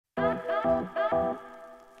This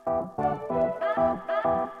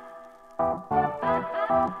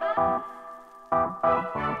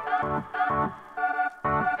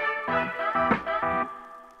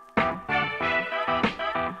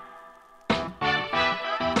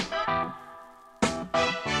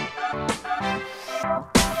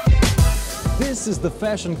is the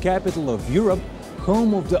fashion capital of Europe,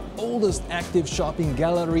 home of the oldest active shopping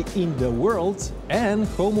gallery in the world and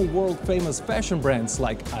home of world-famous fashion brands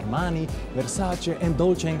like Armani, Versace and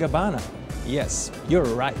Dolce Gabbana. Yes, you're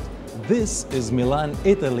right. This is Milan,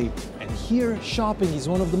 Italy, and here shopping is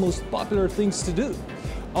one of the most popular things to do.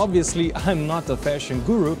 Obviously, I'm not a fashion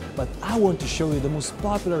guru, but I want to show you the most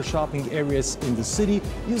popular shopping areas in the city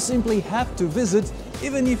you simply have to visit,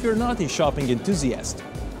 even if you're not a shopping enthusiast.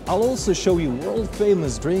 I'll also show you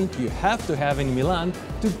world-famous drink you have to have in Milan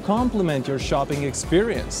to complement your shopping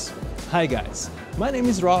experience. Hi guys, my name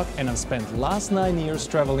is Rok and I've spent the last 9 years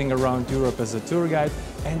traveling around Europe as a tour guide,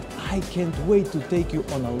 and I can't wait to take you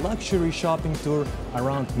on a luxury shopping tour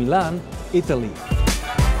around Milan, Italy.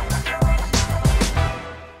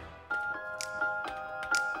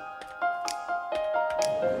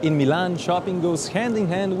 In Milan, shopping goes hand in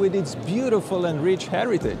hand with its beautiful and rich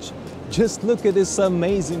heritage. Just look at this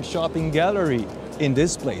amazing shopping gallery. In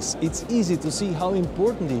this place, it's easy to see how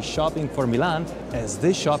important is shopping for Milan, as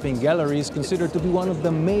this shopping gallery is considered to be one of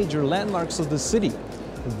the major landmarks of the city.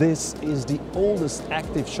 This is the oldest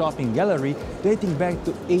active shopping gallery, dating back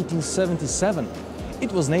to 1877.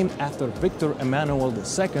 It was named after Victor Emanuele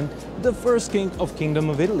II, the first king of Kingdom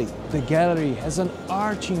of Italy. The gallery has an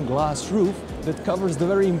arching glass roof that covers the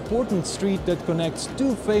very important street that connects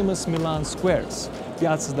two famous Milan squares,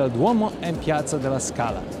 Piazza del Duomo and Piazza della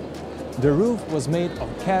Scala. The roof was made of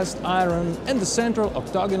cast iron and the central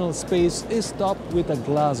octagonal space is topped with a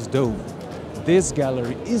glass dome. This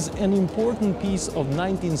gallery is an important piece of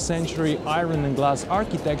 19th century iron and glass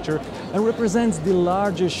architecture and represents the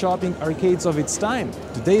largest shopping arcades of its time.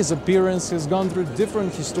 Today's appearance has gone through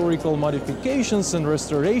different historical modifications and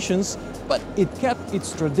restorations, but it kept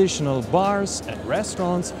its traditional bars and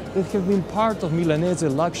restaurants that have been part of Milanese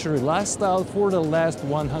luxury lifestyle for the last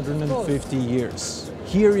 150 years.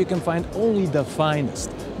 Here you can find only the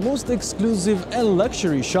finest, most exclusive and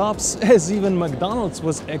luxury shops, as even McDonald's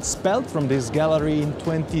was expelled from this gallery in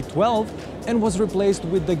 2012 and was replaced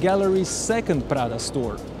with the gallery's second Prada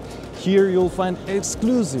store. Here you'll find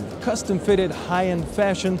exclusive, custom-fitted high-end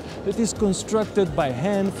fashion that is constructed by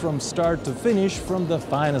hand from start to finish from the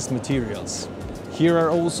finest materials. Here are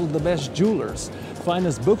also the best jewelers,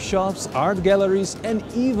 finest bookshops, art galleries and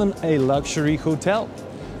even a luxury hotel.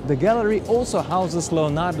 The gallery also houses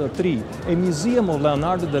Leonardo III, a museum of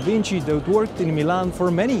Leonardo da Vinci that worked in Milan for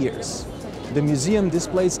many years. The museum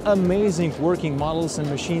displays amazing working models and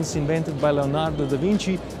machines invented by Leonardo da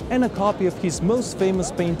Vinci and a copy of his most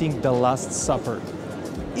famous painting, The Last Supper.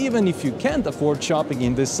 Even if you can't afford shopping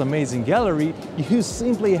in this amazing gallery, you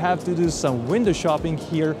simply have to do some window shopping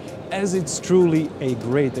here, as it's truly a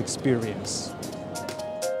great experience.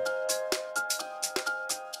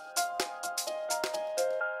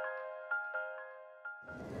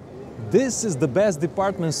 This is the best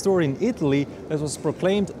department store in Italy that was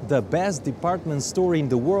proclaimed the best department store in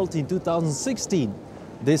the world in 2016.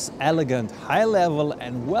 This elegant, high-level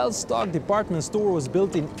and well-stocked department store was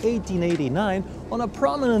built in 1889 on a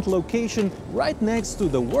prominent location right next to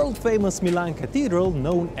the world-famous Milan Cathedral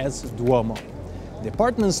known as Duomo. The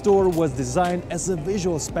department store was designed as a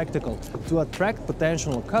visual spectacle to attract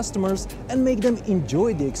potential customers and make them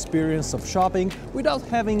enjoy the experience of shopping without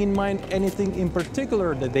having in mind anything in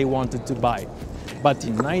particular that they wanted to buy. But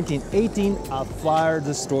in 1918, a fire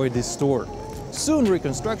destroyed this store. Soon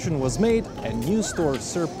reconstruction was made, a new store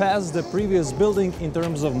surpassed the previous building in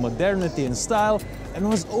terms of modernity and style and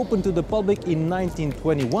was opened to the public in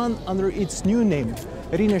 1921 under its new name,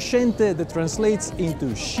 Rinascente, that translates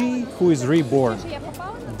into She Who Is Reborn.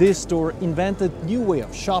 This store invented a new way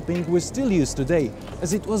of shopping we still use today,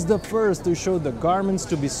 as it was the first to show the garments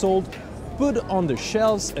to be sold, put on the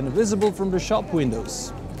shelves and visible from the shop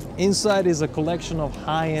windows. Inside is a collection of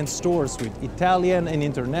high-end stores with Italian and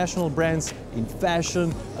international brands in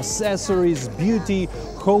fashion, accessories, beauty,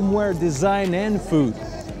 homeware, design and food.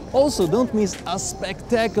 Also, don't miss a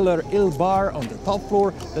spectacular Il Bar on the top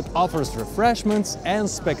floor that offers refreshments and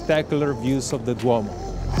spectacular views of the Duomo.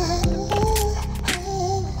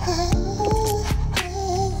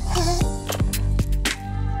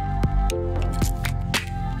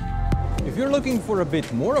 If you're looking for a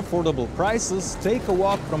bit more affordable prices, take a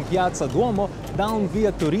walk from Piazza Duomo down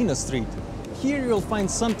Via Torino Street. Here you'll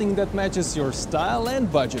find something that matches your style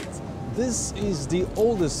and budget. This is the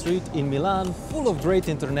oldest street in Milan, full of great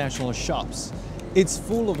international shops. It's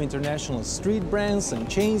full of international street brands and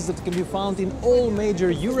chains that can be found in all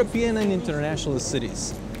major European and international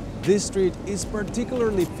cities. This street is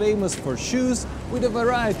particularly famous for shoes with a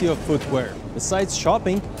variety of footwear. Besides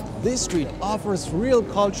shopping, this street offers real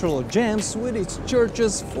cultural gems with its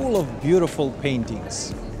churches full of beautiful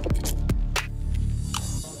paintings.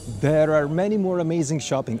 There are many more amazing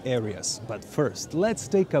shopping areas, but first let's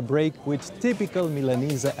take a break with typical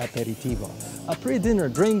Milanese aperitivo, a pre-dinner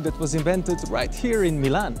drink that was invented right here in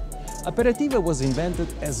Milan. Aperitivo was invented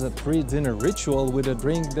as a pre-dinner ritual with a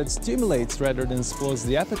drink that stimulates rather than spoils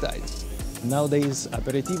the appetite. Nowadays,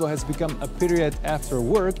 aperitivo has become a period after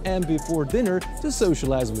work and before dinner to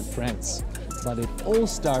socialize with friends. But it all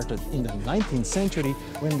started in the 19th century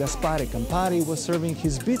when Gaspare Campari was serving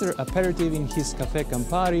his bitter aperitif in his Café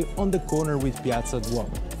Campari on the corner with Piazza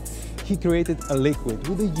Duomo. He created a liquid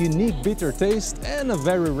with a unique bitter taste and a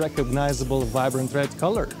very recognizable vibrant red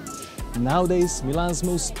color. Nowadays, Milan's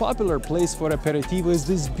most popular place for aperitivo is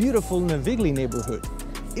this beautiful Navigli neighborhood.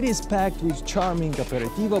 It is packed with charming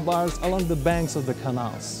aperitivo bars along the banks of the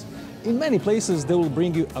canals. In many places, they will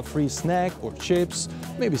bring you a free snack or chips,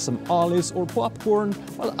 maybe some olives or popcorn,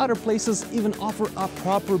 while other places even offer a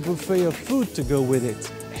proper buffet of food to go with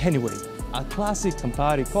it. Anyway, a classic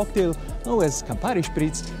Campari cocktail, known as Campari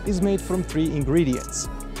Spritz, is made from 3 ingredients: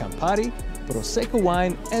 Campari, Prosecco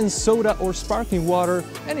wine and soda or sparkling water,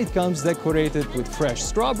 and it comes decorated with fresh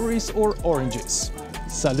strawberries or oranges.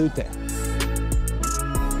 Salute!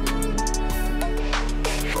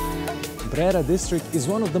 Brera district is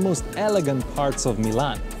one of the most elegant parts of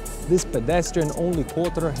Milan. This pedestrian-only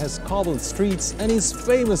quarter has cobbled streets and is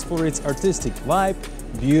famous for its artistic vibe,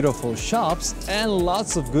 beautiful shops, and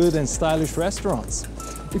lots of good and stylish restaurants.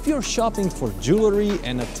 If you're shopping for jewelry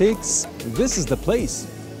and antiques, this is the place.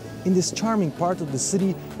 In this charming part of the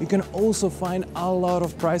city, you can also find a lot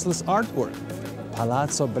of priceless artwork.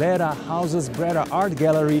 Palazzo Brera houses Brera Art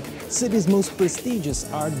Gallery, city's most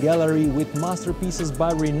prestigious art gallery with masterpieces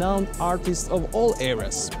by renowned artists of all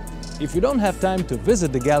eras. If you don't have time to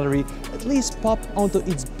visit the gallery, at least pop onto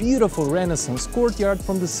its beautiful Renaissance courtyard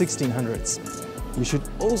from the 1600s. You should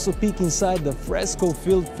also peek inside the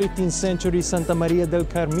fresco-filled 15th century Santa Maria del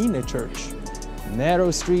Carmine church.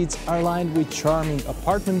 Narrow streets are lined with charming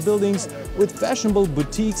apartment buildings with fashionable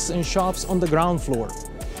boutiques and shops on the ground floor.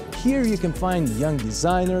 Here you can find young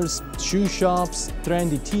designers, shoe shops,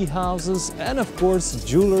 trendy tea houses, and of course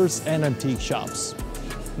jewelers and antique shops.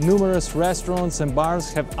 Numerous restaurants and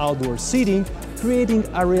bars have outdoor seating, creating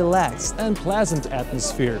a relaxed and pleasant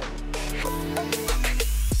atmosphere.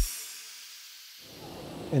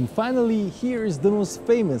 And finally, here is the most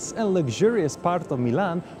famous and luxurious part of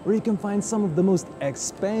Milan, where you can find some of the most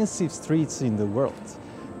expensive streets in the world.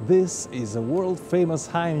 This is a world-famous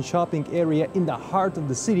high-end shopping area in the heart of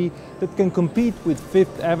the city that can compete with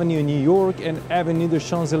Fifth Avenue in New York and Avenue des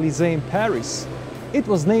Champs-Élysées in Paris. It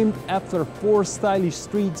was named after 4 stylish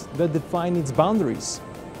streets that define its boundaries.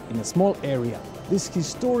 In a small area, this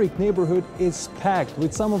historic neighborhood is packed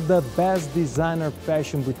with some of the best designer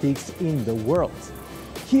fashion boutiques in the world.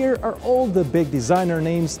 Here are all the big designer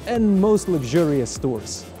names and most luxurious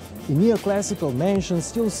stores. In neoclassical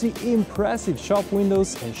mansions, you'll see impressive shop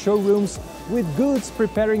windows and showrooms with goods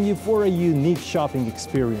preparing you for a unique shopping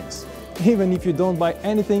experience. Even if you don't buy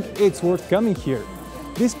anything, it's worth coming here.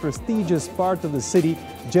 This prestigious part of the city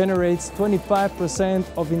generates 25%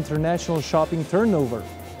 of international shopping turnover.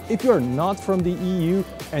 If you're not from the EU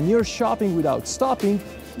and you're shopping without stopping,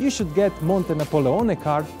 you should get Monte Napoleone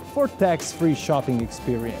card for tax-free shopping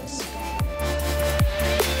experience.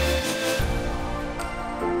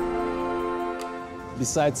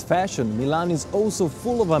 Besides fashion, Milan is also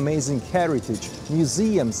full of amazing heritage,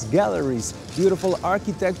 museums, galleries, beautiful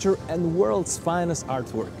architecture, and world's finest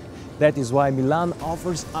artwork. That is why Milan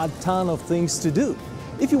offers a ton of things to do.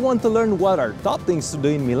 If you want to learn what are top things to do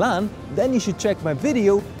in Milan, then you should check my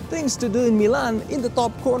video, Things to Do in Milan, in the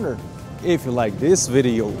top corner. If you like this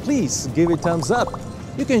video, please give it a thumbs up.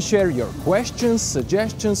 You can share your questions,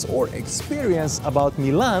 suggestions, or experience about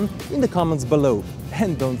Milan in the comments below.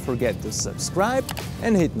 And don't forget to subscribe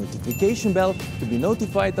and hit notification bell to be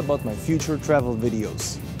notified about my future travel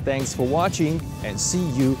videos. Thanks for watching and see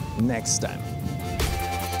you next time.